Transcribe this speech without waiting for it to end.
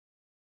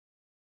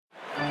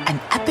An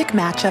epic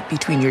matchup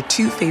between your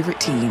two favorite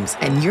teams,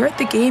 and you're at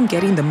the game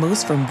getting the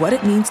most from what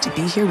it means to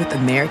be here with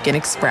American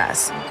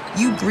Express.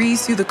 You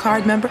breeze through the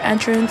card member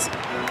entrance,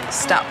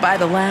 stop by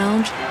the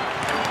lounge.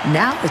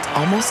 Now it's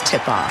almost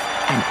tip-off,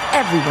 and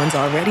everyone's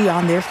already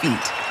on their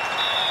feet.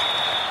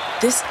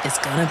 This is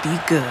gonna be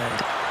good.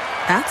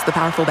 That's the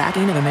powerful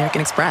backing of American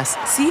Express.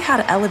 See how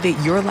to elevate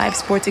your live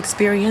sports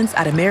experience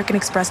at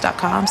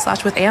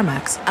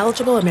americanexpress.com/withAmex.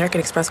 Eligible American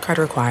Express card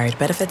required.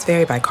 Benefits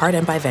vary by card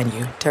and by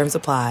venue. Terms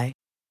apply.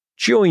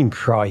 Join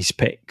Prize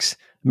Picks,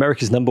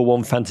 America's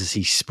 #1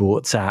 fantasy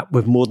sports app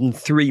with more than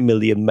 3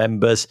 million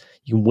members.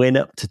 You can win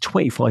up to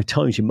 25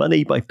 times your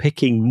money by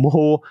picking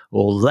more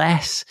or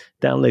less.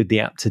 Download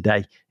the app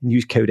today and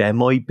use code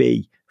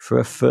MIB for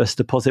a first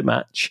deposit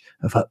match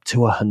of up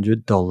to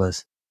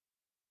 $100.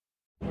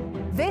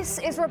 This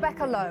is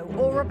Rebecca Lowe,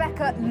 or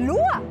Rebecca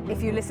Lua,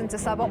 if you listen to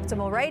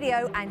Suboptimal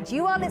Radio, and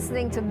you are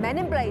listening to Men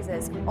in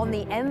Blazers on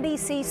the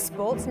NBC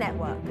Sports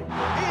Network.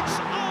 It's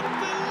unbelievable!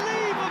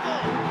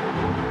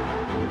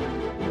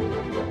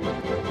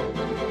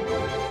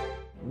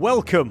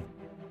 Welcome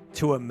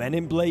to a Men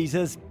in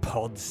Blazers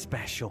pod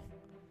special.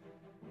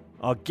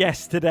 Our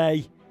guest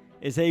today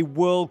is a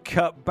World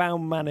Cup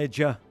bound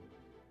manager,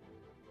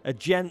 a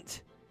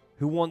gent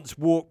who once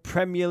walked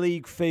Premier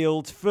League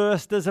fields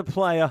first as a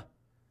player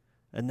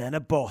and then a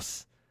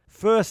boss.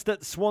 First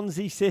at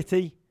Swansea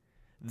City,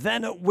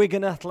 then at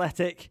Wigan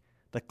Athletic,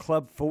 the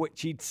club for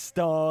which he'd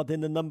starred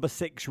in the number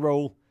 6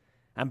 role,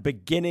 and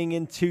beginning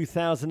in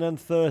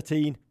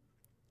 2013,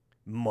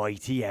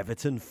 mighty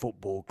Everton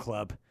Football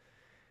Club.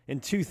 In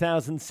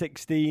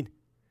 2016,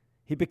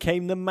 he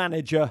became the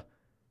manager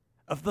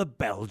of the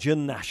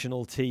Belgian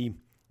national team,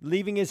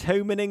 leaving his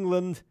home in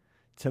England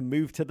to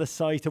move to the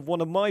site of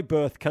one of my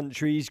birth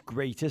country's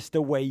greatest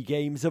away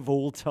games of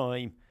all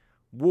time,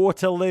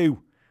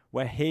 Waterloo,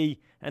 where he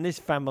and his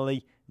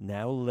family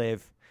now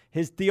live.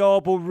 His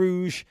Diable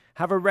Rouge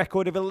have a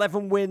record of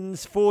 11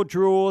 wins, 4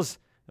 draws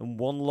and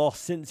 1 loss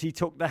since he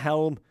took the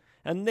helm.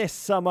 And this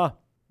summer,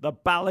 the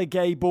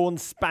Balaguer-born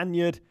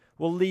Spaniard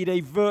will lead a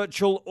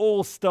virtual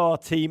all-star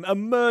team, a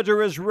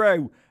murderer's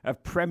row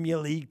of Premier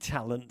League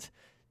talent.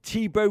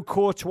 Thibaut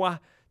Courtois,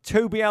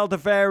 Toby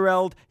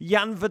Alderweireld,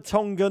 Jan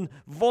Vertonghen,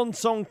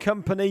 Vincent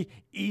Kompany,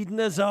 Eden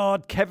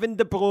Hazard, Kevin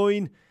De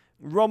Bruyne,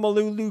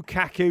 Romelu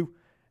Lukaku,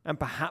 and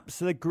perhaps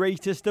the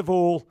greatest of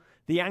all,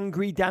 the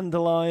angry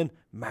dandelion,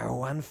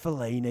 Marouane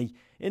Fellaini,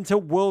 into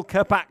World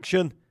Cup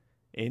action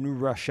in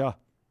Russia.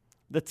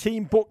 The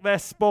team booked their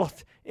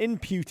spot in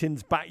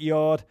Putin's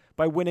backyard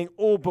by winning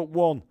all but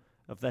one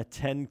of their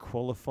 10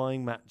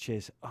 qualifying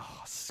matches,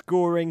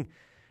 scoring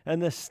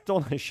an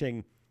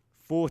astonishing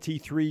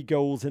 43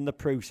 goals in the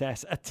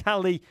process, a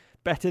tally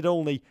bettered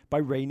only by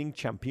reigning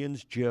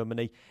champions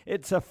Germany.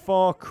 It's a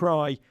far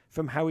cry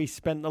from how he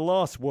spent the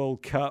last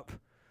World Cup,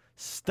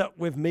 stuck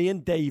with me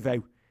and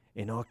Davo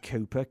in our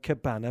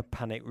Copacabana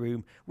panic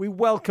room. We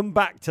welcome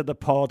back to the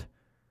pod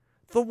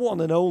the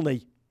one and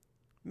only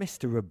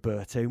Mr.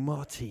 Roberto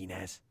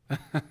Martinez.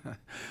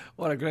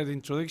 What a great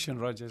introduction,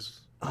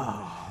 Rogers.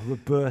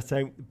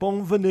 Roberto,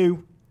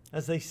 bonvenue,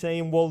 as they say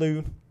in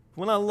Walloon.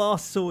 When I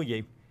last saw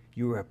you,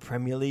 you were a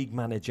Premier League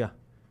manager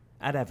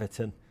at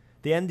Everton.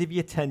 The end of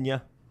your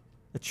tenure,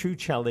 a true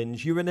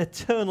challenge. You're an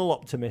eternal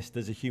optimist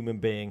as a human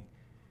being,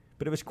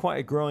 but it was quite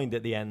a grind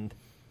at the end.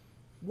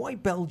 Why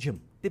Belgium?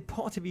 Did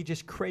part of you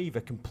just crave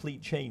a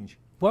complete change?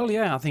 Well,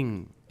 yeah, I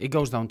think it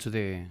goes down to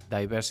the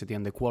diversity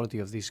and the quality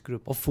of this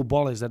group of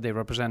footballers that they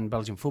represent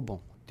Belgian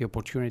football. The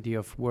opportunity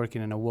of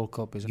working in a World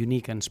Cup is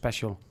unique and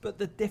special. But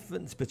the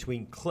difference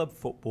between club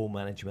football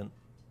management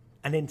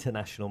and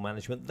international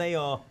management, they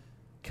are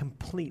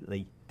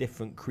completely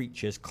different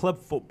creatures.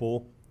 Club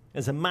football,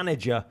 as a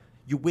manager,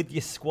 you're with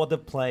your squad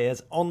of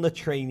players on the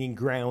training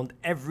ground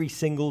every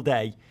single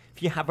day.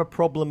 If you have a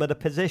problem at a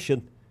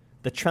position,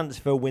 the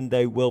transfer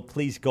window will,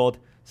 please God,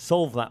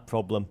 solve that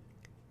problem.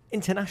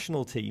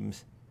 International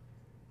teams,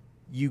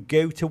 you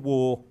go to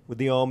war with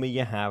the army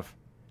you have,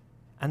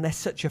 and they're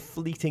such a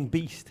fleeting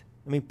beast.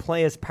 I mean,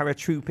 players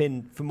paratroop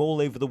in from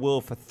all over the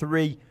world for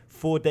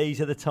 3-4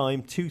 days at a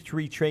time,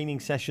 2-3 training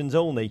sessions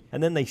only,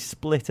 and then they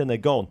split and are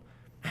gone.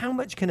 How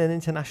much can an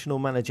international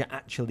manager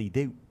actually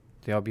do?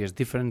 The obvious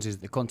difference is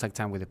the contact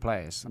time with the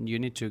players. And you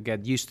need to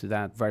get used to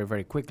that very,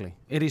 very quickly.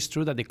 It is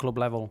true that the club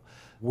level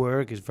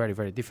work is very,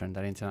 very different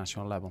than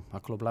international level.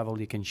 At club level,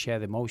 you can share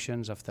the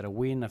emotions after a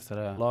win, after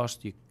a loss.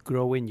 You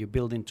grow in, you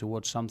build in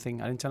towards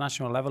something. At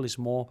international level, is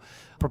more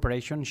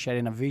preparation,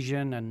 sharing a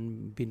vision,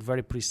 and being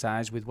very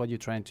precise with what you're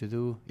trying to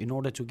do in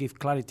order to give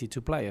clarity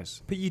to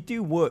players. But you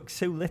do work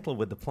so little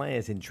with the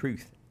players, in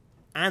truth,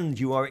 and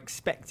you are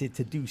expected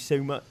to do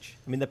so much.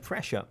 I mean, the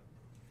pressure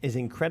is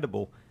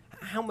incredible.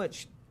 How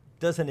much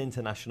does an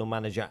international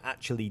manager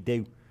actually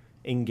do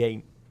in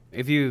game?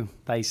 If you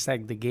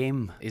dissect the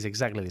game, it's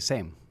exactly the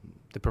same.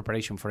 the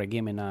preparation for a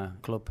game in a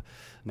club.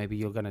 Maybe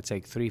you're going to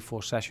take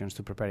 3-4 sessions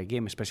to prepare a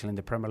game, especially in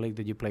the Premier League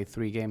that you play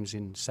 3 games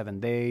in 7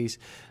 days.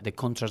 The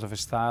contrast of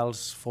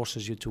styles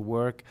forces you to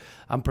work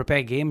and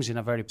prepare games in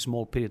a very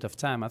small period of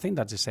time. I think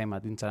that's the same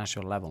at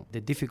international level.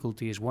 The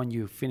difficulty is when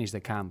you finish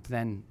the camp,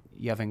 then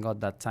you haven't got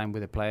that time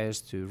with the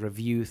players to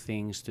review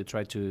things, to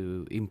try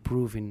to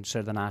improve in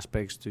certain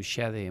aspects, to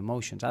share the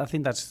emotions. I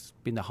think that's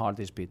been the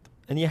hardest bit.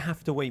 And you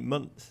have to wait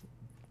months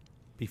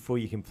before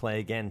you can play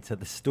again to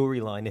the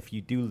storyline if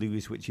you do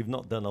lose, which you've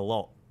not done a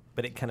lot,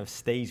 but it kind of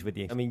stays with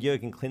you. I mean,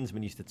 Jurgen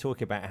Klinsmann used to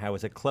talk about how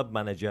as a club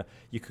manager,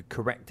 you could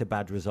correct a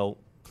bad result,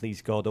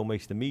 please God,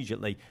 almost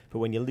immediately. But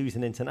when you lose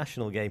an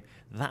international game,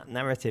 that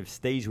narrative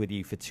stays with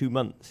you for 2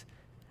 months.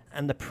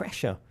 And the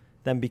pressure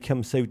then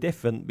becomes so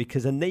different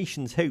because a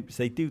nation's hopes,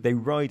 they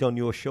ride on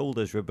your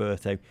shoulders,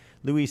 Roberto.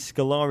 Luis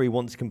Scolari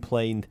once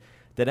complained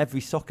that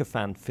every soccer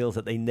fan feels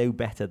that they know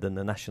better than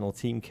the national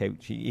team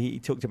coach. He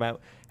talked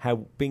about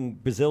how being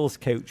Brazil's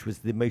coach was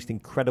the most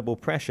incredible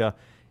pressure.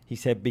 He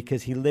said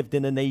because he lived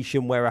in a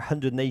nation where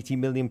 180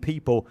 million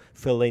people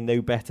feel they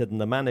know better than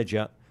the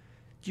manager.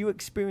 Do you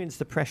experience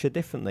the pressure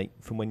differently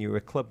from when you were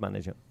a club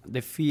manager?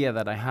 The fear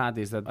that I had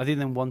is that I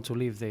didn't want to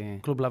leave the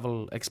club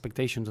level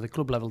expectations, the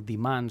club level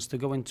demands to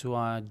go into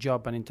a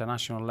job at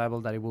international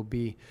level, that it will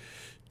be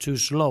too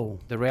slow.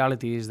 The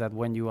reality is that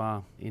when you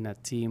are in a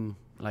team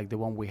like the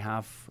one we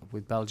have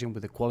with Belgium,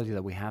 with the quality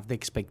that we have, the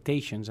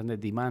expectations and the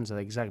demands are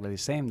exactly the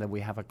same that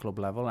we have at club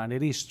level. And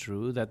it is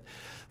true that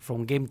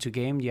from game to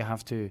game, you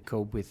have to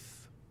cope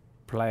with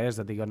players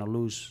that they're going to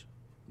lose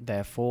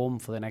their form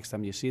for the next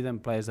time you see them,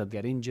 players that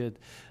get injured.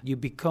 You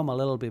become a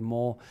little bit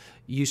more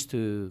used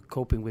to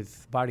coping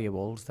with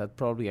variables that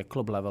probably at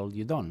club level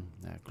you don't.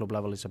 Club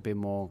level is a bit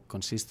more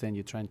consistent.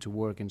 You're trying to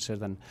work in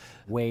certain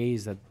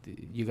ways that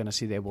you're going to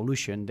see the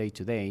evolution day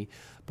to day.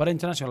 But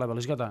international level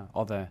has got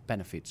other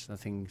benefits. I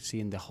think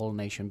seeing the whole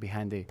nation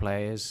behind the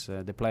players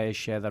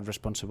share that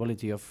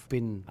responsibility of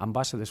being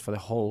ambassadors for the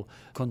whole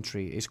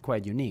country is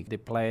quite unique. The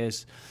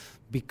players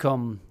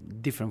become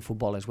different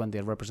footballers when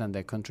they represent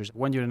their countries.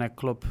 When you're in a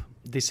club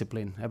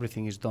discipline,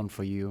 everything is done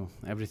for you.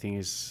 Everything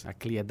is a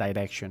clear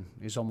direction.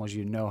 It's almost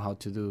you know how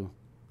to do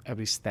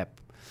every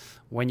step.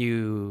 When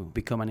you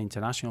become an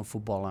international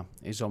footballer,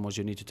 it's almost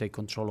you need to take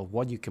control of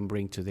what you can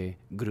bring to the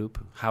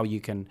group, how you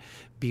can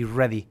be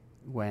ready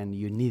when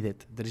you need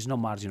it. There is no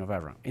margin of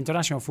error.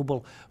 International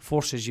football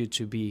forces you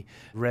to be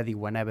ready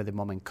whenever the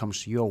moment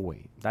comes your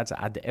way. That's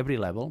at every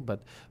level,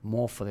 but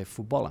more for the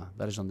footballer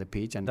that is on the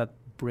pitch, and that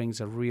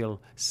brings a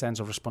real sense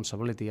of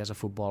responsibility as a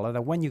footballer,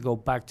 that when you go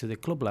back to the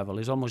club level,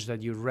 it's almost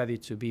that you're ready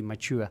to be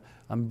mature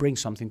and bring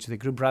something to the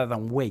group rather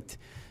than wait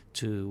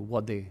to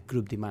what the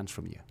group demands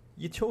from you.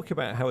 You talk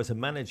about how as a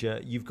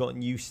manager you've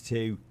gotten used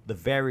to the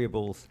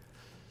variables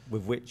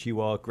with which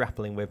you are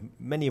grappling with,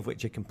 many of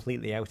which are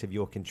completely out of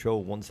your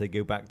control once they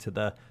go back to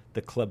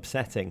the club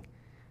setting.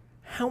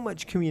 How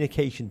much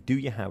communication do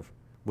you have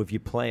with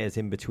your players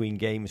in between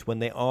games when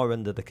they are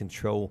under the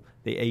control,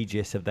 the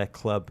aegis of their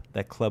club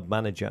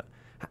manager?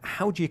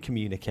 How do you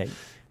communicate?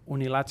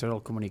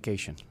 Unilateral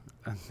communication.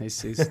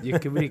 You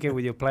communicate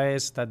with your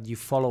players that you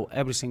follow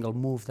every single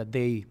move that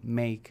they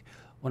make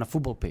on a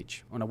football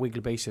pitch. On a weekly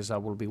basis, I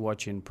will be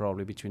watching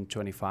probably between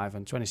 25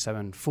 and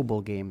 27 football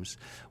games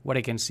where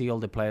I can see all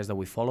the players that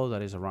we follow.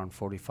 That is around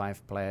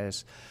 45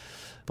 players.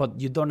 But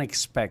you don't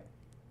expect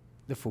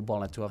the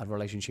footballer to have a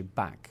relationship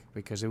back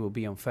because it will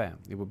be unfair.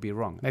 It would be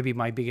wrong. Maybe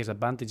my biggest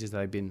advantage is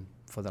that I've been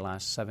for the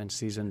last 7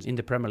 seasons in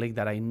the Premier League,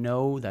 that I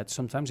know that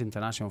sometimes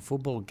international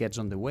football gets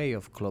on the way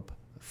of club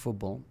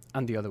football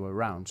and the other way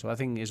around. So I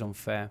think it's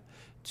unfair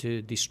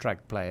to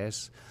distract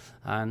players,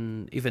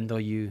 and even though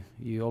you're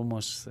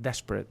almost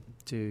desperate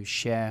to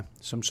share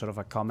some sort of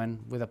a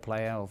comment with a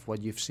player of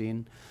what you've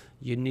seen,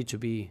 you need to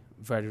be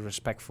very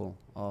respectful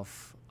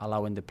of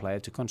allowing the player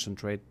to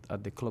concentrate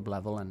at the club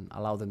level and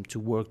allow them to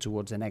work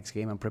towards the next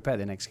game and prepare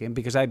the next game,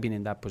 because I've been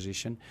in that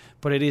position.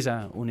 But it is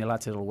a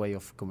unilateral way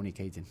of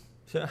communicating.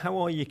 So how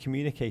are you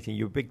communicating?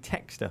 You're a big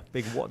texter,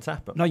 big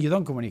WhatsApper. No, you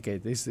don't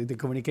communicate. The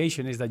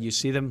communication is that you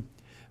see them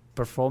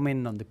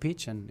performing on the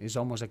pitch, and it's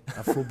almost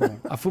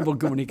a football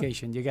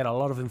communication. You get a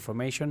lot of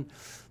information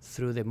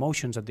through the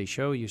emotions that they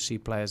show. You see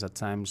players at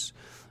times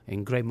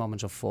in great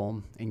moments of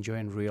form,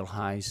 enjoying real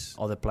highs.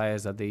 Other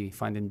players that they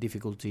find in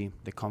difficulty,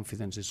 the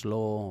confidence is low,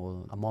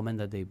 or a moment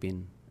that they've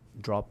been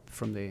dropped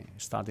from the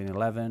starting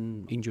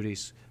 11.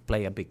 Injuries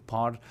play a big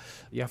part.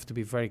 You have to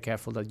be very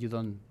careful that you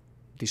don't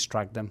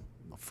distract them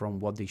from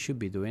what they should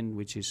be doing,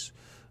 which is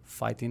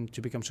fighting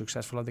to become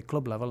successful at the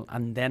club level.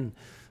 And then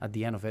at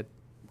the end of it,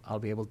 I'll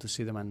be able to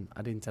see them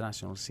at the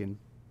international scene.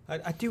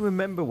 I do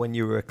remember when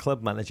you were a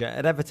club manager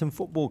at Everton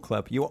Football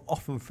Club, you were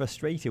often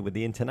frustrated with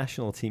the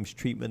international team's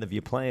treatment of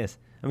your players.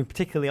 I mean,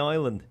 particularly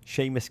Ireland,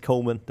 Seamus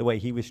Coleman, the way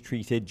he was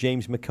treated,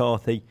 James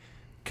McCarthy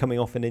coming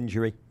off an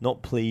injury,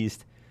 not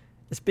pleased.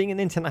 As being an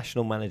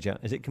international manager,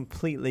 is it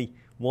completely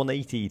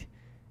 180'd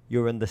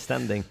your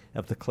understanding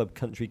of the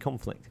club-country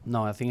conflict?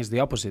 No, I think it's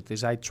the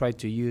opposite. I try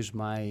to use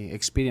my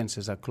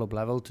experiences at club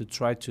level to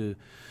try to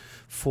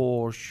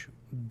forge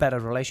better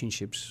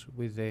relationships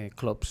with the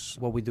clubs.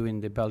 What we do in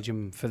the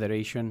Belgium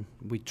Federation,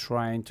 we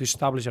try to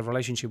establish a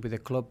relationship with the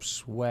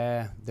clubs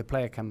where the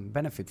player can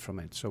benefit from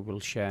it. So we'll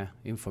share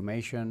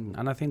information,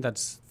 and I think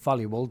that's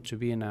valuable to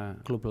be in a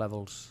club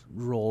levels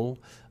role.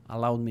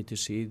 Allowed me to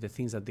see the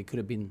things that they could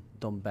have been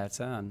done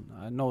better. And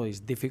I know it's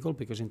difficult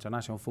because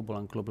international football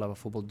and club level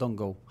football don't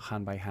go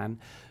hand by hand.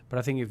 But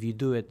I think if you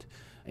do it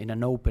in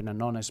an open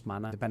and honest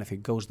manner, the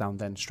benefit goes down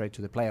then straight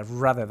to the player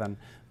rather than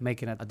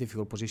making it a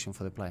difficult position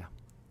for the player.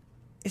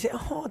 Is it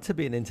hard to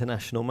be an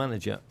international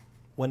manager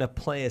when a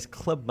player's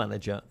club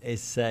manager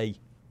is, say,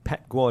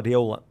 Pep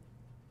Guardiola,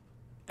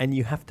 and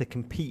you have to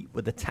compete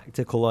with the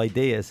tactical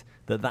ideas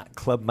that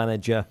club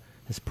manager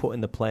has put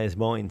in the player's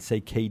mind, say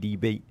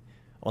KDB,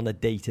 on a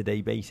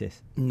day-to-day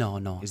basis?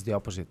 No, it's the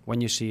opposite.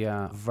 When you see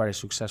a very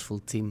successful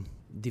team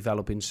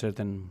developing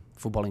certain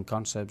footballing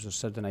concepts or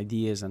certain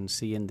ideas and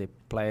seeing the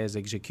players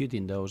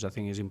executing those, I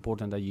think it's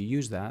important that you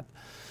use that.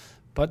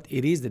 But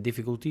it is the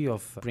difficulty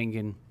of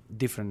bringing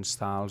different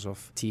styles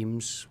of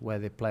teams where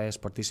the players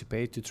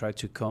participate to try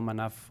to come and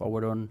have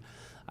our own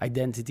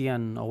identity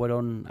and our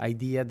own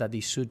idea that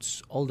it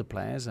suits all the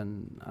players.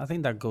 And I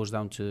think that goes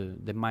down to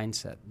the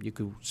mindset. You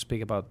could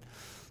speak about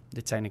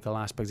the technical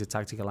aspects, the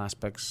tactical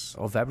aspects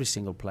of every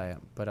single player.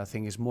 But I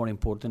think it's more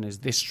important is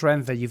the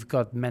strength that you've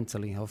got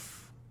mentally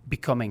of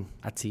becoming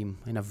a team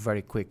in a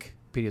very quick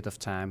period of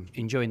time,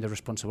 enjoying the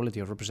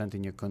responsibility of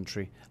representing your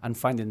country and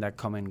finding that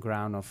common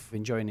ground of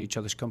enjoying each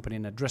other's company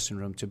in a dressing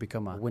room to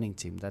become a winning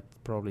team. That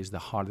probably is the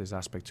hardest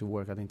aspect to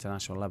work at the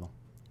international level.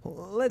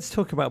 Well, let's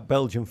talk about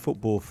Belgian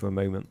football for a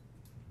moment,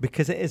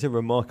 because it is a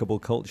remarkable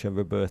culture,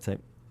 Roberto.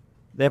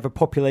 They have a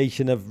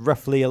population of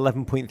roughly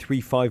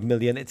 11.35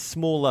 million. It's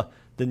smaller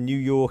than New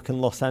York and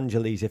Los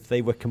Angeles if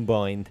they were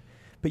combined.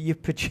 But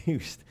you've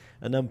produced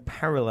an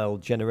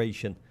unparalleled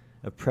generation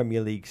of Premier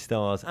League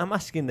stars. I'm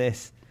asking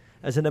this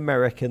as an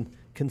American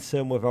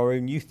concerned with our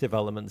own youth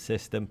development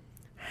system.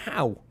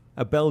 How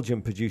are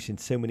Belgium producing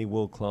so many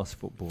world-class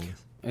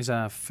footballers? It's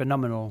a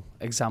phenomenal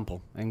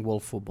example in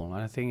world football.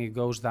 And I think it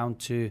goes down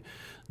to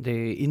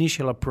the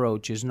initial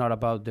approach is not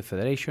about the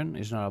federation,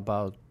 it's not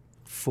about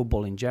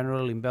football in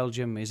general in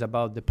Belgium, is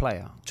about the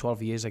player.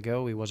 12 years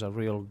ago, it was a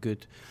real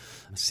good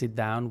sit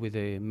down with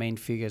the main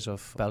figures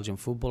of Belgian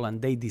football,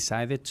 and they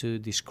decided to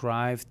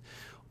describe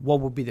what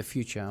would be the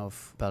future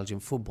of Belgian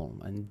football.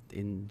 And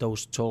in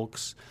those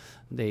talks,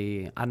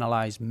 they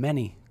analyzed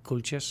many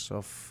cultures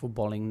of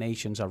footballing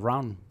nations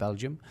around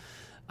Belgium,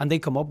 and they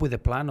come up with a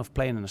plan of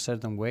playing in a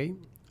certain way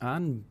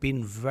and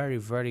being very,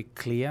 very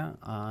clear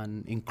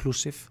and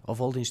inclusive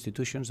of all the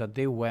institutions that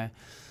they were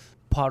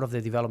part of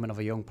the development of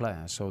a young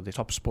player. So the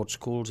top sports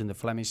schools in the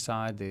Flemish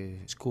side, the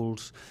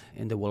schools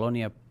in the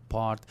Wallonia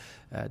part,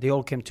 they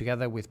all came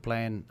together with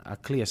playing a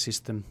clear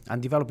system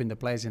and developing the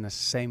players in the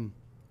same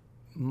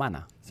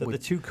manner. So the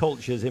two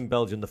cultures in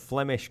Belgium, the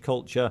Flemish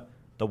culture,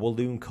 the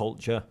Walloon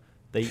culture,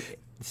 the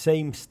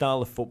same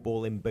style of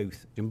football in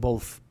both. In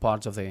both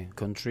parts of the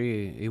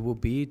country, it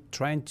would be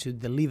trying to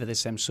deliver the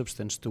same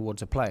substance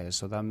towards the players.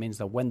 So that means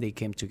that when they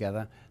came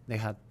together, they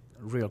had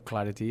real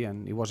clarity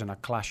and it wasn't a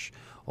clash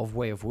of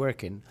way of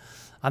working.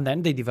 And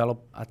then they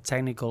developed a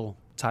technical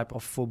type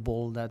of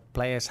football that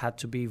players had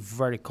to be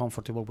very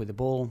comfortable with the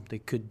ball. They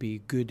could be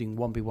good in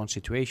 1v1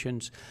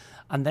 situations,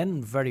 and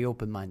then very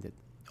open-minded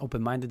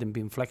and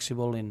being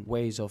flexible in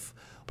ways of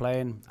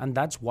playing. And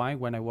that's why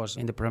when I was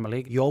in the Premier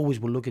League, you always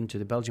will look into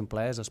the Belgian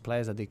players as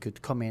players that they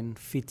could come in,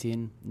 fit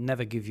in,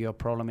 never give you a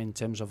problem in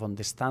terms of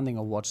understanding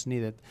of what's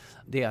needed.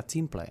 They are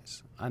team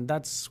players, and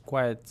that's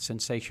quite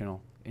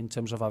sensational in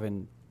terms of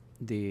having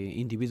the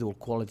individual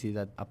quality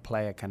that a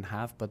player can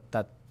have, but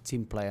that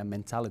team player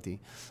mentality.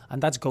 And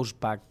that goes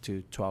back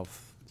to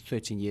 12,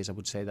 13 years, I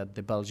would say, that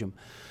the Belgium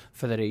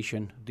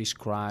Federation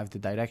described the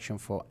direction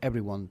for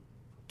everyone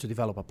to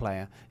develop a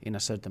player in a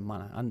certain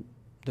manner. And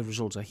the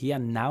results are here.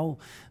 Now,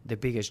 the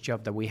biggest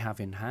job that we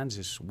have in hands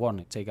is,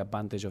 one, take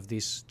advantage of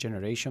this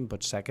generation,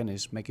 but second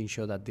is making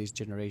sure that this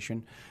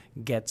generation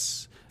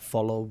gets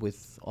followed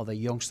with other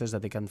youngsters,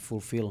 that they can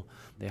fulfill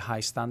the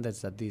high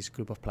standards that this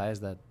group of players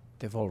that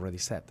they've already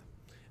set.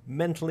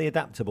 Mentally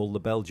adaptable, the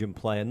Belgian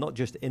player, not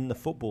just in the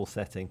football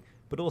setting,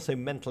 but also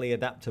mentally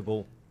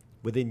adaptable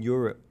within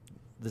Europe.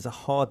 There's a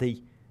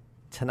hardy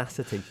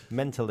tenacity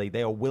mentally.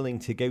 They are willing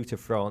to go to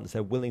France,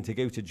 they're willing to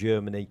go to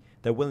Germany,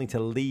 they're willing to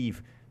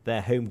leave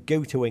their home,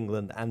 go to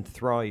England and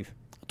thrive.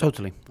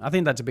 Totally. I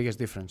think that's the biggest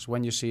difference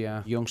when you see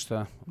a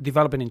youngster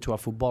developing into a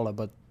footballer,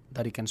 but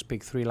that he can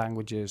speak 3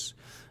 languages,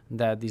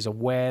 that is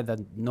aware that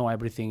not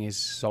everything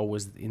is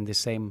always in the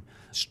same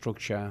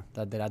structure,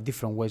 that there are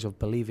different ways of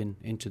believing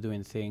into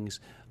doing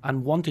things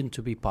and wanting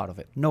to be part of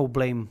it. No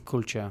blame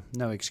culture,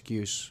 no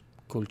excuse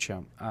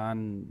culture.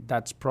 And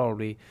that's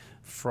probably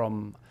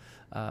from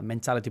a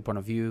mentality point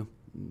of view.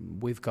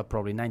 We've got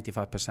probably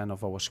 95%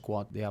 of our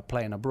squad, they are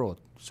playing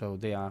abroad. So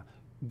they are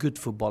good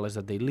footballers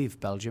that they leave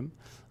Belgium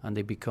and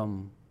they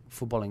become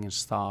footballing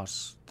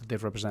stars that they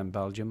represent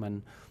Belgium,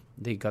 and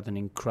they got an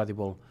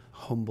incredible,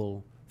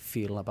 humble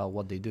feel about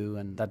what they do,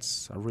 and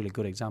that's a really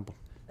good example.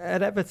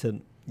 At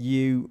Everton,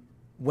 you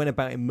went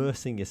about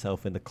immersing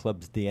yourself in the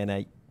club's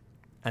DNA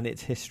and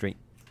its history.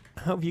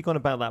 How have you gone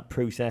about that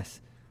process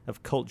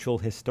of cultural,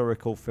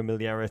 historical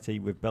familiarity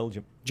with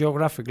Belgium?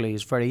 Geographically,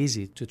 it's very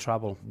easy to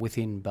travel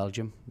within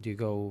Belgium. You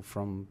go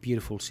from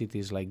beautiful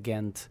cities like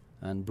Ghent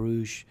and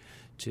Bruges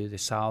to the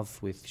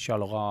south with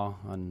Charleroi,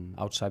 and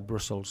outside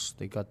Brussels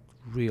they got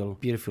real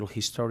beautiful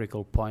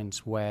historical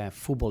points where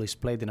football is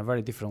played in a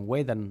very different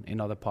way than in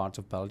other parts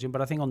of Belgium.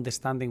 But I think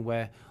understanding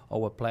where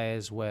our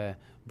players were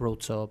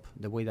brought up,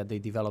 the way that they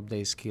develop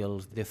their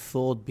skills, the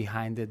thought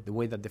behind it, the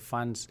way that the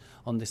fans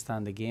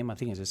understand the game, I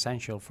think is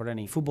essential for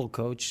any football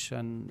coach.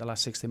 And the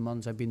last 16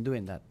 months I've been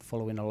doing that,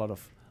 following a lot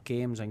of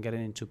games and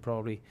getting into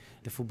probably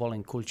the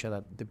footballing culture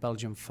that the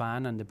Belgian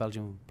fan and the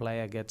Belgian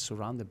player gets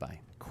surrounded by.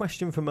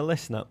 Question from a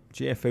listener,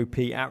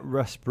 GFOP at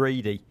Russ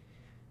Brady.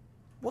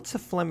 What's the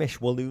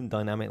Flemish Walloon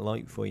dynamic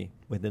like for you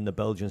within the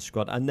Belgian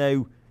squad? I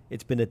know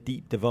it's been a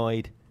deep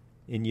divide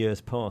in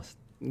years past.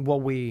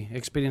 What we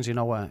experience in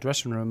our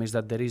dressing room is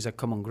that there is a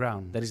common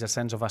ground. There is a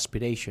sense of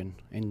aspiration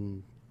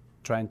in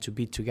trying to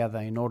be together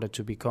in order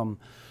to become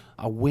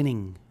a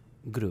winning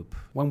group.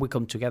 When we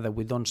come together,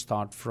 we don't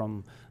start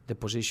from the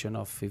position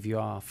of if you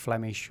are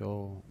Flemish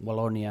or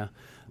Wallonia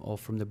or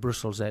from the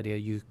Brussels area.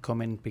 You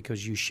come in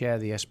because you share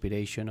the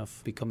aspiration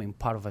of becoming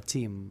part of a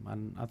team.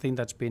 And I think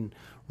that's been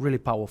really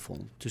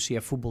powerful to see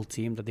a football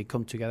team that they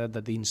come together,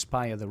 that they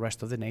inspire the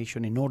rest of the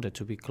nation in order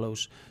to be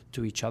close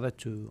to each other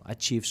to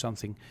achieve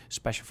something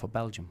special for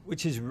Belgium.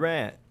 Which is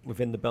rare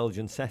within the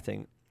Belgian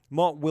setting.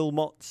 Mark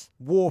Wilmots,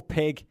 War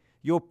Pig,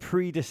 your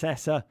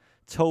predecessor,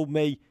 told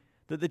me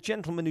that the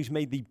gentleman who's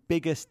made the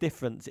biggest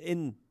difference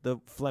in the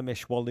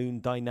Flemish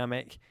Walloon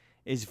dynamic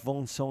is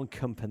Vincent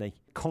Kompany.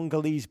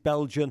 Congolese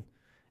Belgian,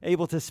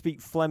 able to speak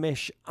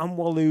Flemish and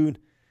Walloon.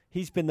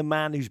 He's been the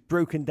man who's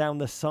broken down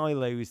the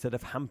silos that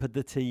have hampered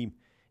the team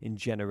in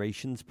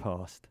generations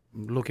past.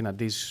 Looking at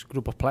this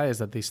group of players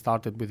that they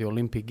started with the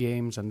Olympic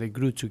Games and they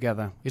grew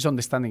together, is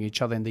understanding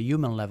each other in the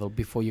human level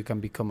before you can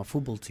become a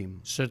football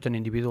team. Certain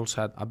individuals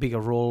had a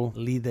bigger role,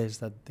 leaders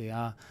that they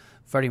are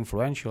very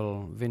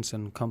influential.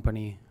 Vincent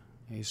Kompany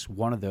is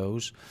one of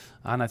those,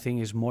 and I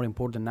think it's more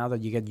important now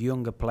that you get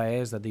younger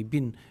players that they've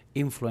been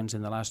influenced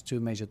in the last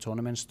two major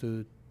tournaments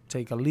to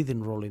take a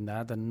leading role in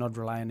that and not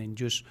relying on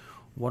just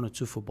one or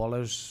two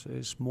footballers.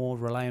 It's more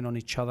relying on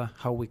each other,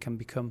 how we can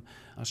become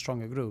a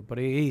stronger group. But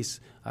it is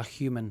a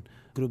human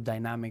group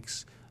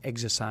dynamics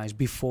exercise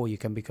before you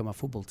can become a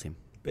football team.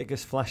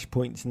 Biggest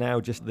flashpoints now,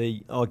 just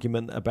the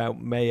argument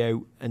about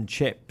mayo and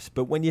chips.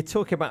 But when you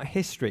talk about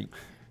history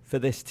for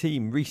this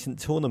team, recent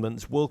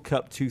tournaments, World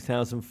Cup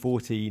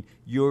 2014,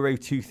 Euro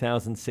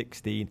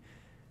 2016,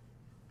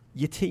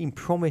 your team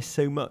promised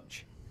so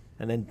much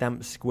and then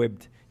damp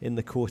squibbed in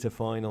the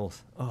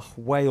quarterfinals. Oh,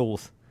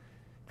 Wales.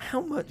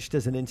 How much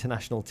does an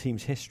international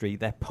team's history,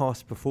 their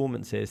past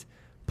performances,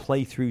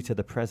 play through to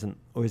the present,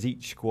 or is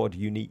each squad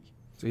unique?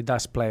 It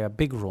does play a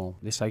big role.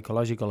 The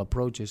psychological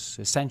approach is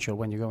essential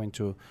when you go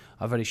into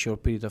a very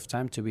short period of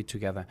time to be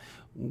together.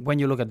 When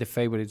you look at the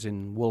favourites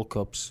in World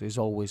Cups, it's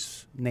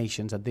always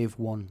nations that they've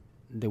won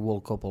the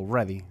World Cup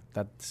already.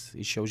 That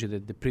it shows you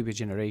that the previous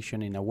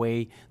generation, in a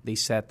way, they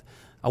set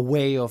a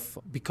way of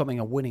becoming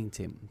a winning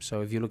team.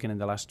 So if you're looking in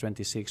the last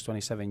 26,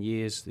 27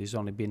 years, there's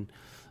only been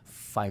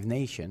 5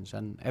 nations,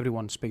 and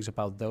everyone speaks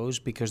about those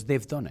because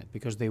they've done it,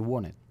 because they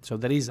won it. So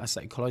there is a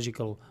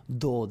psychological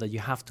door that you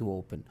have to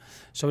open.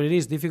 So it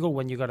is difficult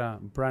when you got a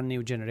brand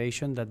new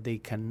generation that they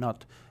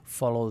cannot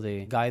follow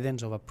the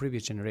guidance of a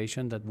previous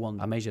generation that won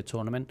a major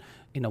tournament.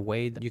 In a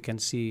way that you can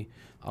see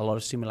a lot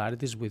of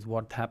similarities with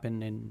what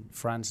happened in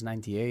France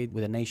 98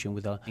 with a nation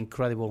with an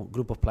incredible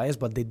group of players,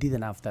 but they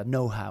didn't have that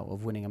know-how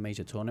of winning a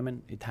major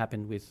tournament. It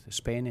happened with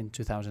Spain in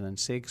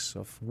 2006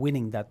 of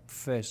winning that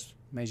first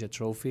major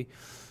trophy.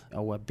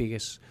 Our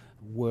biggest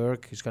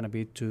work is going to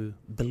be to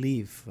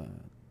believe,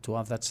 to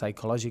have that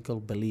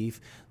psychological belief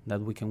that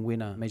we can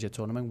win a major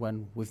tournament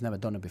when we've never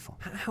done it before.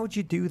 How do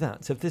you do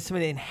that? So if there's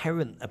something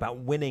inherent about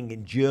winning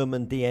in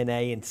German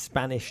DNA and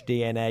Spanish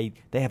DNA,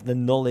 they have the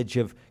knowledge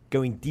of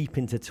going deep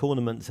into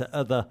tournaments that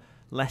other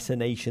lesser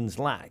nations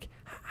lack.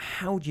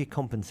 How do you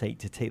compensate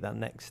to take that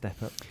next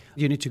step up?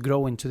 You need to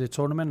grow into the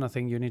tournament. I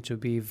think you need to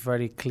be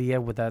very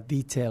clear with the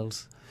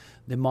details,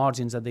 the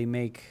margins that they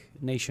make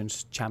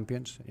nations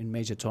champions in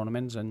major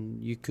tournaments.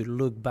 And you could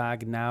look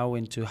back now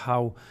into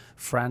how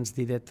France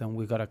did it, and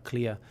we got a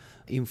clear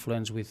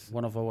influence with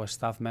one of our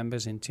staff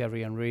members in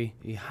Thierry Henry.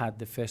 He had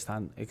the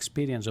first-hand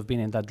experience of being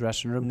in that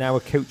dressing room. Now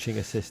a coaching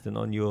assistant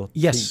on your team.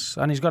 Yes,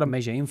 and he's got a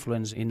major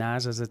influence in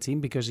us as a team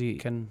because he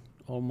can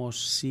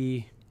almost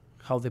see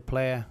how the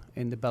player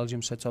in the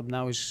Belgium setup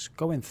now is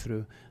going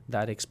through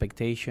that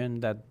expectation,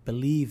 that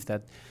belief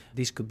that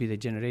this could be the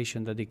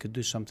generation that they could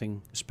do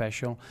something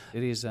special.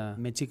 It is a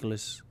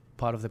meticulous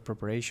part of the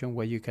preparation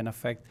where you can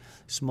affect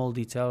small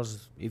details.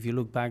 If you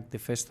look back, the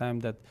first time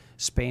that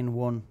Spain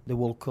won the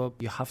World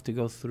Cup, you have to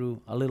go through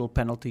a little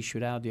penalty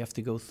shootout. You have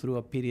to go through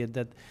a period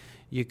that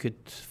you could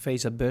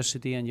face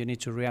adversity and you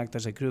need to react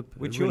as a group.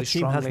 Which really your team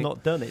strongly. has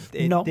not done.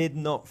 It No. did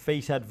not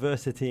face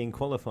adversity in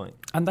qualifying.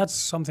 And that's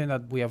something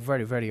that we are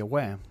very, very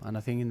aware. And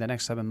I think in the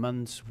next 7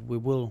 months, we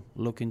will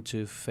look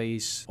into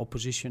face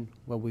opposition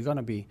where we're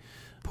going to be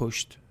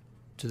pushed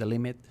to the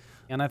limit.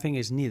 And I think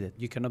it's needed.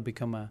 You cannot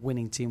become a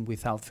winning team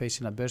without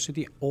facing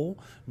adversity or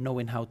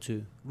knowing how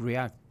to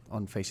react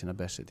on facing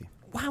adversity.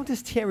 How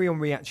does Thierry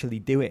Henry actually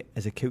do it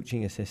as a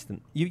coaching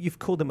assistant? You've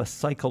called him a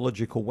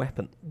psychological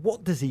weapon.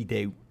 What does he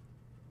do?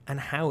 And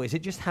how? Is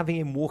it just having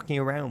him walking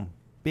around,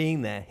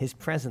 being there, his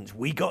presence?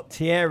 We got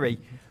Thierry.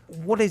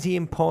 What is he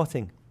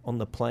imparting on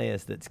the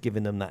players that's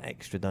giving them that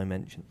extra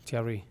dimension?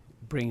 Thierry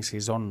brings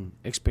his own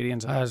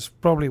experience as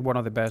probably one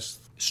of the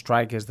best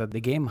strikers that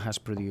the game has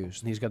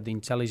produced. He's got the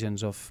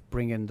intelligence of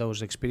bringing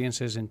those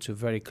experiences into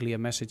very clear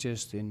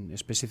messages in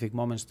specific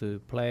moments to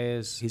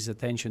players. His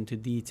attention to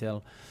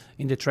detail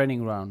in the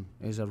training ground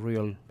is a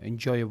real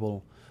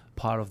enjoyable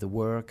part of the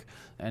work.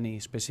 Any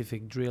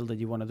specific drill that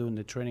you want to do in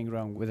the training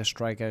ground with a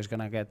striker is going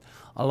to get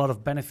a lot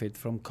of benefit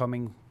from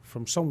coming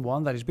from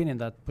someone that has been in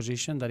that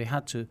position, that he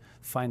had to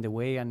find a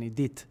way, and he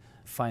did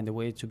find a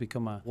way to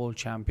become a world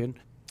champion.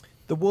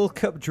 The World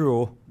Cup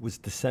draw was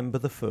December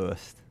the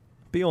 1st.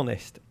 Be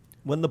honest,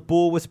 when the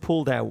ball was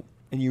pulled out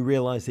and you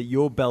realised that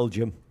your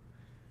Belgium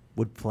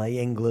would play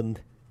England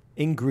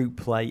in group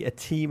play, a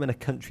team and a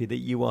country that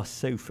you are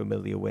so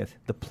familiar with,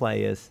 the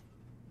players,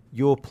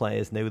 your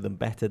players know them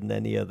better than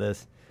any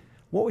others.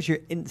 What was your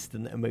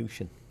instant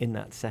emotion in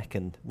that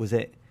second? Was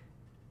it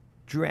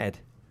dread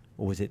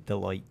or was it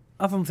delight?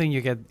 I don't think you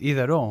get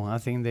either or. I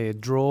think the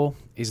draw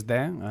is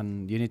there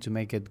and you need to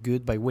make it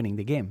good by winning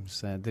the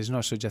games. There's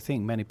no such a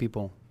thing. Many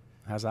people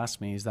has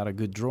asked me, is that a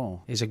good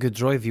draw? It's a good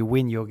draw if you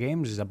win your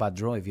games. It's a bad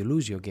draw if you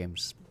lose your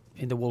games.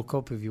 In the World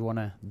Cup, if you want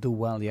to do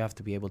well, you have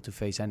to be able to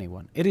face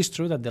anyone. It is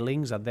true that the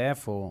links are there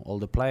for all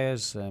the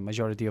players.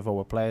 Majority of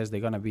our players,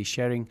 they're going to be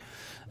sharing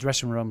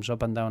dressing rooms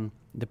up and down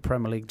the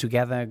Premier League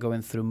together,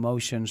 going through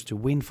motions to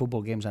win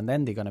football games, and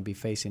then they're going to be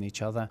facing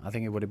each other. I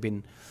think it would have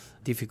been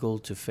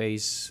difficult to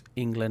face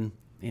England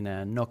in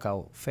a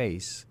knockout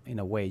phase. In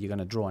a way, you're going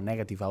to draw a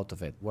negative out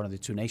of it. One of the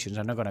two nations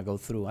are not going to go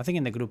through. I think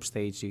in the group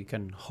stage, you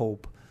can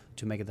hope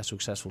to make it a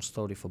successful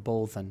story for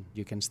both, and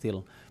you can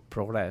still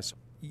progress.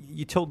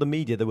 You told the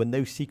media there were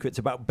no secrets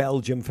about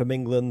Belgium from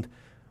England,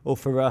 or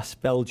for us,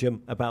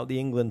 Belgium, about the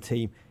England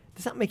team.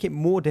 Does that make it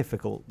more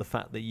difficult, the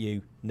fact that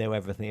you know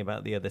everything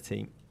about the other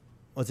team?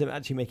 Or does it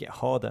actually make it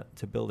harder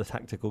to build a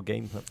tactical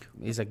game plan?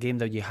 It's a game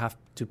that you have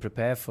to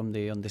prepare from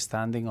the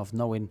understanding of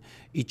knowing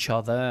each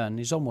other, and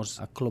it's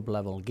almost a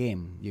club-level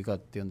game. You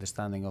got the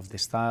understanding of the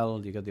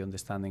style, you got the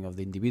understanding of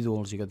the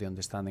individuals, you got the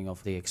understanding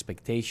of the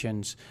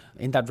expectations.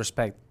 In that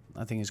respect,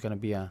 I think it's going to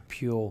be a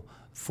pure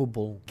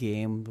football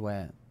game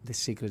where the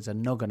secrets are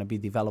not going to be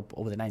developed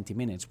over the 90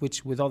 minutes,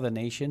 which with other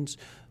nations,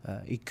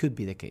 it could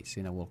be the case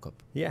in a World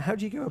Cup. Yeah, how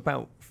do you go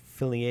about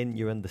filling in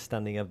your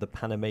understanding of the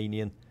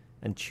Panamanian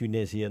and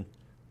Tunisian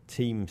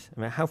teams?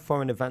 I mean, how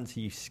far in advance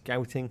are you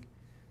scouting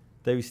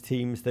those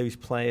teams, those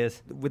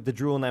players? With the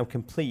draw now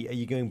complete, are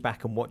you going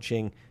back and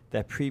watching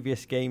their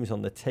previous games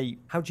on the tape?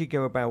 How do you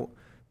go about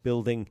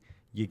building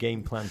your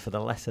game plan for the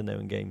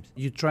lesser-known games?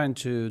 You're trying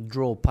to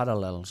draw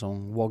parallels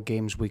on what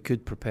games we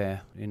could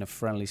prepare in a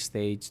friendly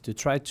stage to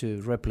try to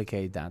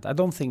replicate that. I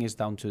don't think it's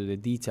down to the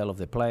detail of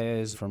the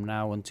players from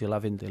now until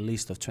having the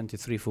list of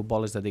 23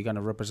 footballers that they're going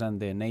to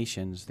represent their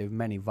nations. There are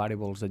many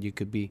variables that you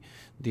could be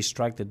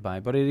distracted by.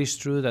 But it is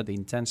true that the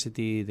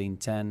intensity, the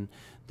intent,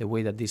 the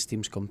way that these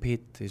teams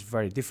compete is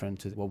very different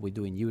to what we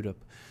do in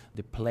Europe.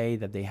 The play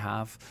that they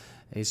have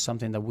is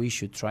something that we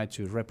should try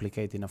to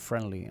replicate in a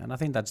friendly. And I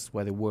think that's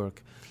where the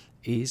work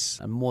is,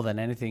 and more than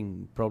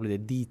anything, probably the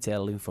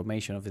detailed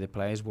information of the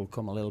players will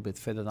come a little bit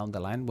further down the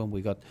line when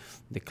we got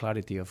the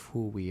clarity of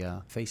who we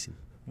are facing.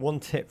 One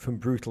tip from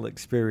brutal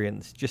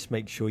experience, just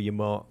make sure you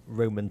mark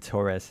Roman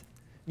Torres.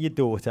 Your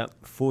daughter,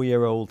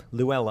 4-year-old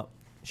Luella,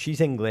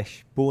 she's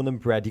English, born and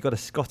bred. You got a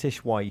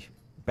Scottish wife,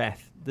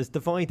 Beth. There's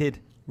divided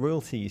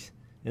royalties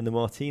in the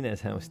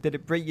Martinez house. Did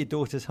it break your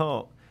daughter's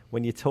heart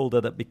when you told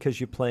her that because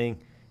you're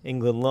playing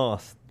England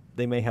last,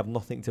 they may have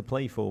nothing to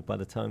play for by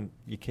the time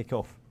you kick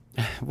off?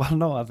 Well,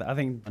 no, I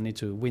think I need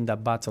to win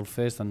that battle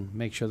first and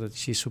make sure that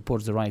she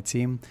supports the right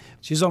team.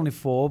 She's only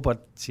 4,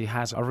 but she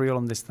has a real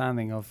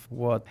understanding of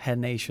what her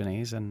nation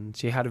is, and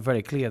she had it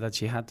very clear that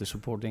she had to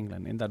support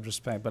England in that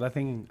respect. But I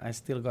think I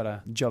still got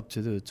a job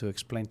to do to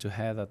explain to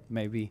her that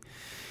maybe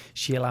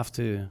she'll have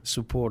to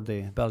support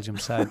the Belgium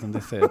side on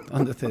the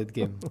third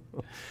game.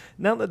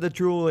 Now that the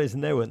draw is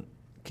known,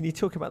 can you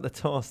talk about the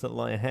tasks that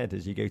lie ahead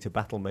as you go to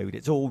battle mode?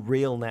 It's all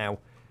real now.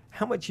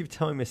 How much of your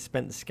time is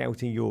spent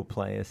scouting your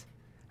players?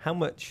 How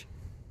much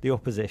the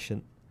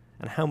opposition,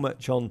 and how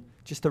much on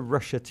just the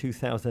Russia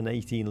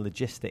 2018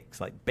 logistics,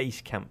 like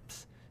base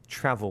camps,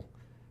 travel,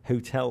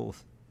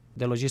 hotels?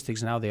 The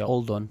logistics now, they are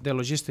all done. The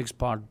logistics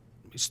part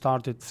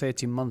started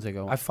 13 months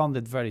ago. I found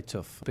it very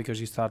tough because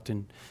you're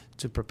starting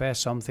to prepare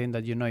something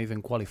that you're not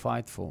even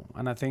qualified for.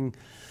 And I think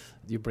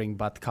you bring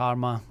bad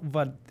karma.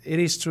 But it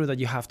is true that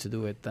you have to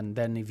do it. And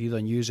then if you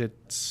don't use it,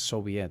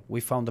 so be it.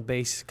 We found a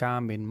base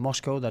camp in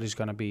Moscow that is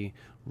going to be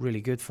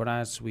really good for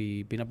us.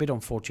 We've been a bit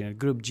unfortunate.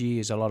 Group G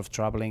is a lot of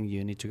traveling.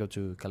 You need to go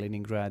to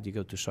Kaliningrad, you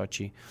go to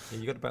Sochi. Yeah,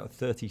 you got about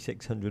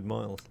 3,600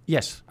 miles.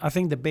 Yes, I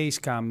think the base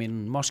camp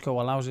in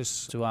Moscow allows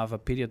us to have a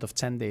period of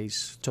 10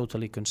 days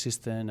totally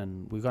consistent,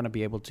 and we're going to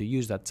be able to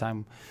use that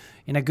time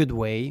in a good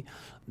way.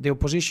 The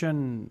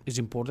opposition is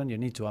important. You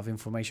need to have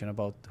information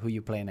about who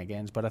you're playing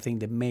against. But I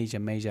think the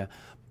major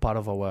part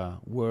of our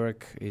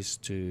work is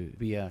to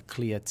be a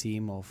clear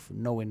team of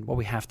knowing what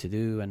we have to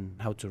do and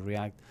how to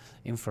react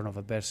in front of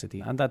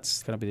adversity. And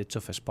that's going to be the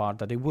toughest part,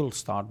 that it will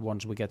start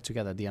once we get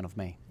together at the end of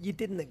May. You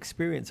didn't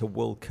experience a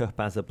World Cup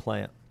as a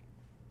player.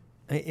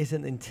 It is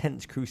an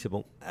intense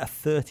crucible, a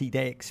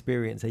 30-day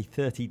experience, a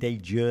 30-day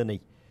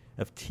journey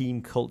of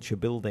team culture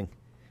building.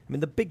 I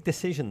mean, the big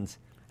decisions,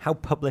 how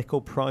public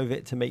or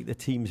private to make the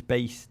team's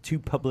base, too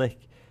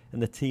public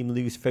and the team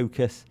lose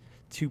focus,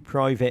 too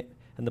private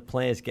and the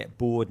players get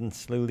bored and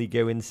slowly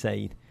go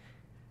insane.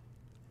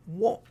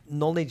 What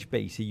knowledge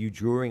base are you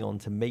drawing on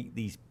to make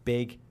these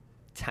big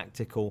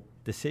tactical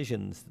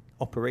decisions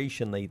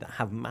operationally that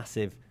have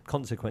massive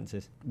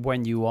consequences?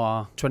 When you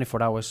are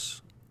 24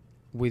 hours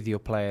with your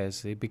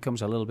players, it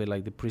becomes a little bit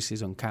like the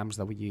pre-season camps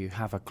that you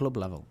have at club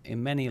level.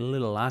 In many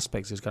little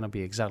aspects, it's going to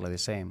be exactly the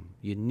same.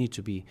 You need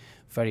to be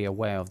very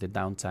aware of the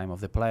downtime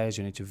of the players.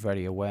 You need to be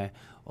very aware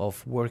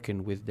of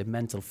working with the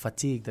mental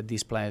fatigue that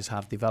these players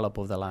have developed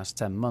over the last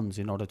 10 months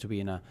in order to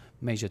be in a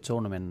major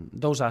tournament.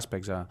 Those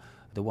aspects are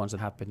the ones that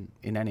happen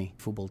in any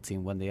football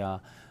team when they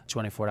are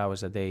 24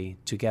 hours a day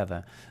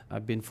together.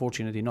 I've been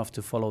fortunate enough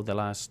to follow the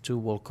last 2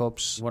 World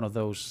Cups. One of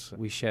those,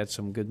 we shared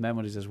some good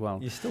memories as well.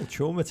 You're still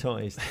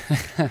traumatised.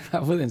 I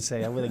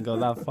wouldn't go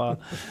that far.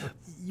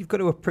 You've got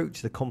to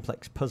approach the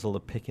complex puzzle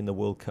of picking the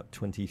World Cup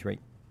 23.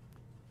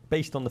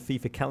 Based on the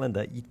FIFA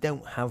calendar, you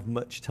don't have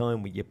much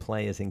time with your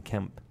players in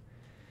camp.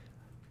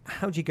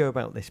 How do you go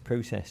about this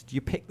process? Do you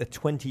pick the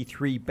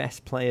 23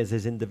 best players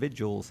as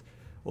individuals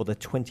or the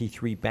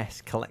 23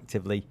 best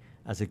collectively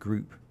as a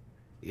group?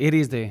 It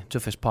is the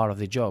toughest part of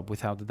the job,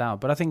 without a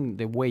doubt. But I think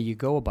the way you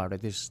go about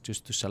it is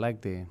just to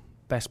select the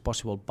best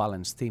possible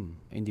balanced team.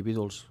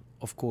 Individuals,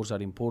 of course,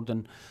 are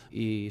important.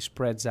 It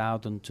spreads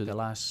out into the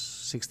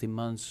last 16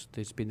 months.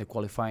 There's been the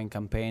qualifying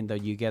campaign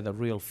that you get a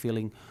real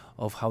feeling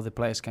of how the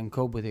players can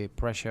cope with the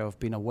pressure of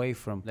being away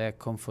from their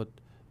comfort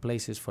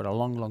places for a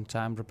long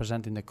time,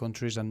 representing the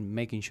countries and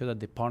making sure that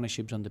the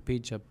partnerships on the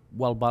pitch are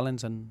well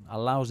balanced and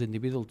allows the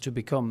individual to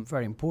become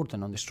very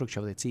important on the structure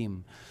of the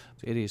team.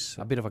 It is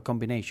a bit of a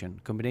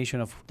combination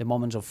of the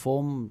moments of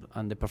form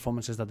and the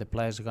performances that the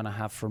players are going to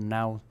have from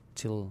now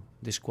till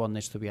the squad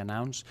needs to be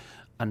announced,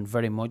 and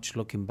very much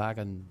looking back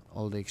on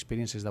all the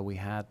experiences that we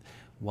had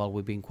while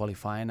we've been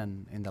qualifying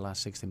and in the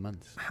last 16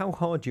 months. How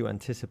hard do you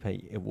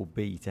anticipate it will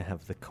be to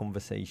have the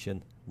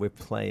conversation with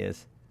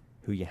players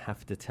who you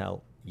have to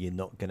tell you're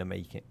not going to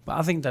make it? But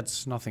I think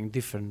that's nothing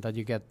different that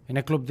you get in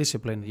a club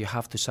discipline. You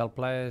have to sell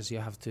players, you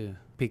have to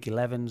pick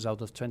 11s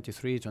out of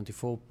 23,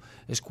 24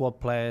 squad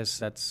players.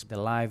 That's the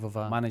life of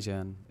a manager,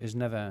 and it's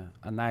never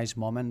a nice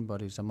moment,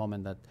 but it's a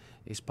moment that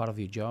is part of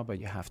your job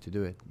and you have to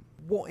do it.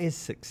 What is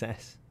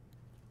success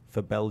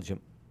for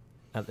Belgium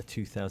at the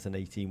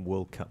 2018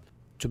 World Cup?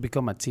 To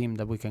become a team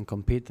that we can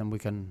compete and we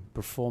can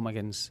perform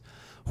against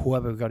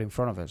whoever we got in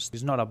front of us.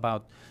 It's not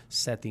about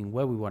setting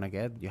where we want to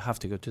get. You have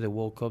to go to the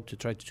World Cup to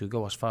try to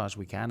go as far as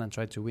we can and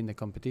try to win the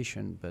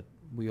competition. But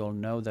we all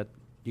know that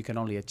you can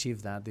only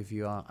achieve that if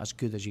you are as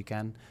good as you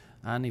can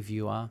and if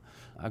you are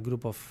a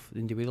group of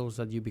individuals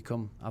that you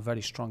become a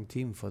very strong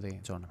team for the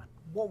tournament.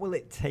 What will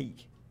it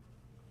take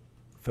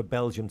for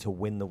Belgium to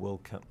win the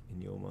World Cup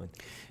in your mind?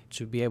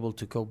 To be able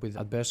to cope with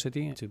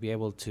adversity, to be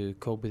able to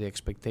cope with the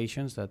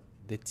expectations that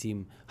the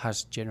team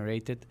has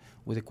generated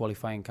with the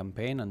qualifying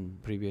campaign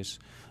and previous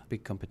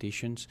big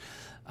competitions.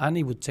 And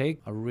it would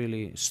take a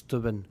really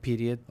stubborn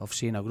period of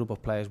seeing a group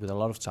of players with a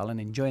lot of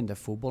talent enjoying their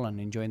football and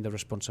enjoying the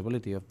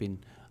responsibility of being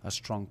a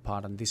strong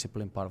part and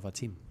disciplined part of a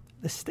team.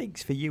 The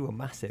stakes for you are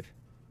massive.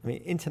 I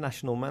mean,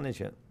 international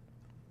manager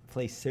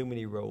plays so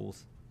many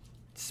roles.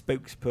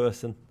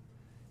 Spokesperson,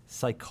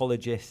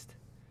 psychologist,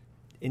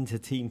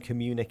 inter-team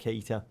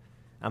communicator,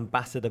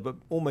 ambassador, but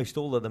almost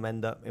all of them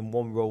end up in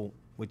one role,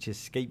 which is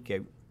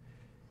scapegoat.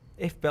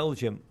 If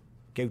Belgium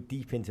go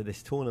deep into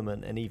this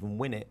tournament and even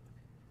win it,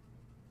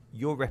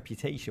 your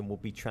reputation will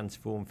be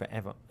transformed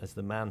forever as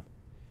the man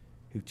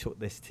who took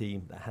this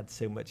team that had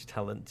so much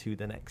talent to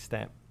the next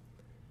step.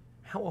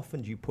 How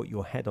often do you put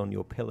your head on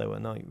your pillow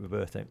at night,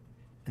 Roberto,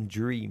 and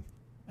dream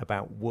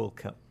about World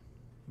Cup,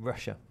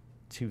 Russia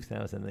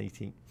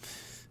 2018?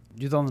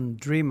 You don't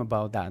dream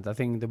about that. I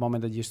think the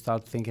moment that you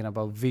start thinking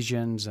about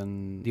visions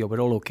and the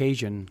overall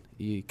occasion,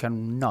 you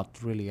cannot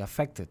really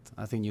affect it.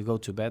 I think you go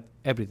to bed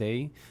every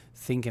day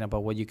thinking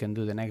about what you can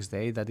do the next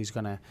day that is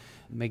going to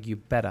make you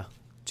better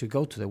to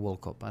go to the World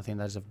Cup. I think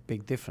that's a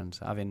big difference.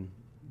 Having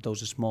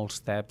those small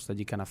steps that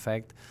you can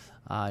affect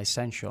are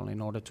essential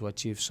in order to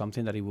achieve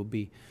something that it would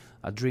be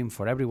a dream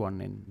for everyone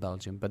in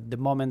Belgium. But the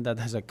moment that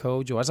as a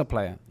coach or as a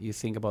player, you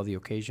think about the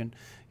occasion,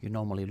 you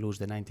normally lose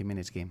the 90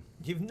 minutes game.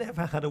 You've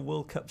never had a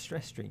World Cup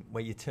stress stream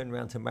where you turn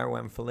around to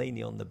Marouane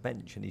Fellaini on the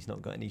bench and he's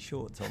not got any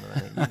shorts on or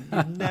anything.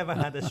 You've never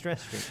had a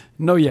stress stream.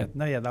 Not yet.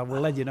 I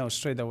will let you know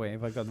straight away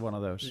if I got one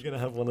of those. You're going to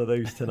have one of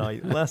those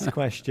tonight. Last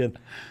question.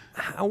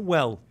 How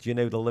well do you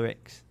know the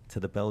lyrics to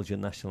the Belgian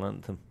national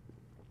anthem,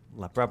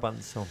 La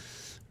Brabançon?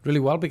 Really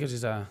well, because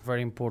it's a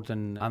very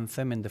important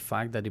anthem in the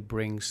fact that it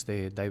brings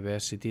the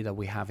diversity that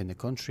we have in the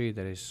country.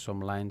 There is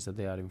some lines that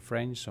they are in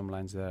French, some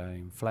lines that are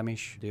in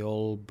Flemish. They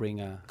all bring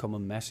a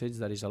common message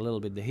that is a little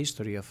bit the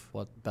history of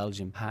what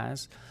Belgium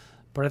has.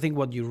 But I think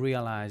what you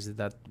realize is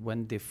that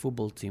when the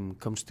football team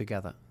comes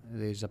together,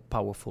 there's a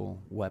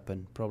powerful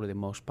weapon, probably the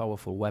most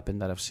powerful weapon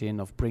that I've seen,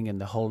 of bringing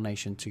the whole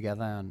nation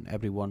together, and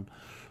everyone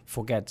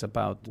forgets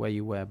about where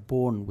you were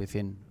born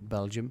within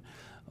Belgium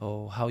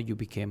or how you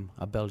became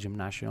a Belgium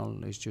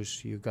national. It's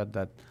just you got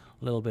that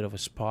little bit of a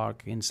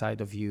spark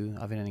inside of you,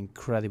 having an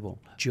incredible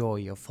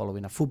joy of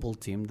following a football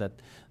team that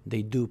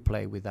they do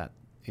play with that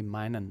in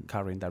mind and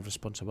carrying that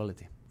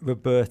responsibility.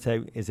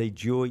 Roberto, it's a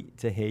joy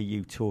to hear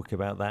you talk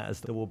about that, as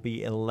there will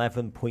be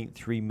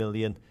 11.3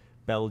 million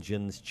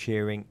Belgians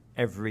cheering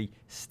every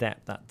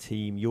step that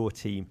team, your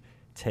team,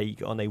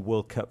 take on a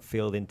World Cup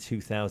field in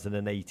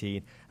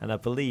 2018, and I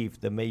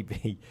believe there may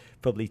be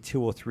probably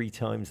 2 or 3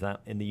 times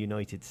that in the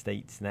United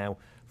States now,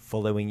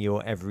 following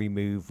your every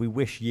move. We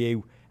wish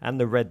you and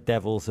the Red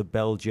Devils of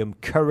Belgium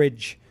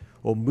courage,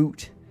 or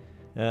moot,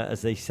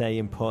 as they say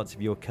in parts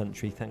of your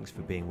country. Thanks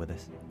for being with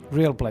us.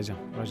 Real pleasure.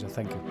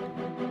 Thank you.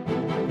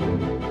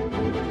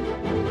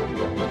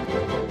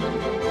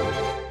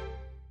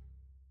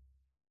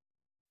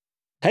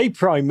 Hey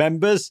Prime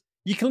members,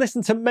 you can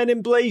listen to Men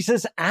in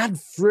Blazers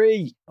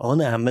ad-free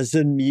on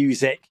Amazon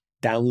Music.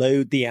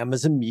 Download the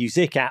Amazon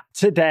Music app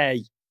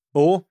today.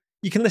 Or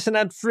you can listen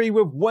ad-free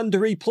with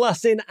Wondery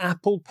Plus in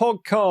Apple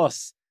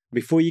Podcasts.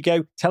 Before you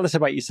go, tell us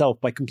about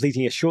yourself by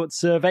completing a short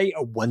survey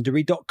at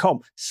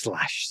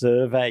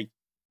wondery.com/survey.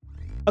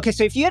 Okay,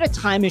 so if you had a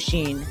time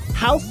machine,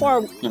 how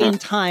far in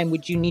time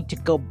would you need to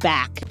go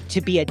back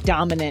to be a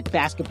dominant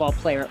basketball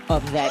player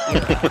of that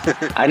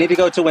era? I need to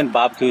go to when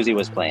Bob Cousy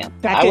was playing.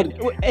 Back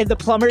in the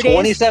plumber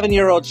days?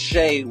 27-year-old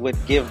Shea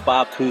would give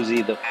Bob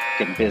Cousy the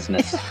f***ing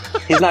business.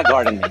 He's not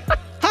guarding me.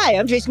 Hi,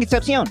 I'm Jason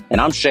Concepcion. And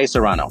I'm Shea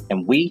Serrano.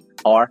 And we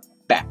are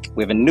back.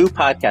 We have a new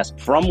podcast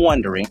from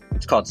Wondery.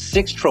 It's called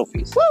 6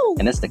 Trophies. Woo!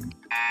 And it's the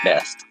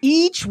best.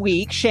 Each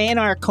week, Shea and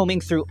I are combing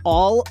through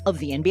all of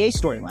the NBA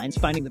storylines,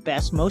 finding the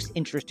best, most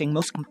interesting,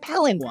 most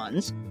compelling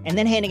ones, and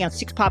then handing out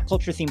 6 pop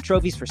culture-themed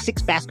trophies for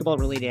 6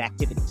 basketball-related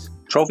activities.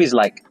 Trophies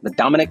like the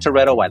Dominic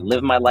Toretto I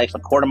Live My Life a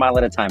Quarter Mile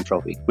at a Time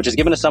trophy, which is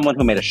given to someone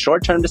who made a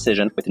short-term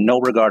decision with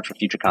no regard for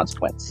future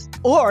consequence.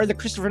 Or the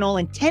Christopher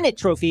Nolan Tenet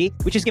trophy,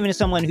 which is given to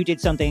someone who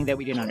did something that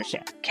we didn't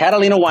understand.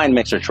 Catalina Wine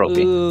Mixer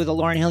trophy. Ooh, the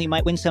Lauryn Hill You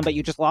Might Win Some, But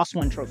You Just Lost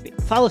One trophy.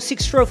 Follow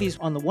 6 Trophies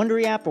on the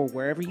Wondery app or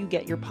wherever you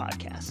get your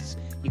podcasts.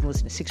 You can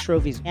listen to 6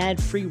 Trophies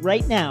ad-free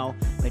right now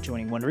by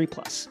joining Wondery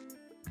Plus.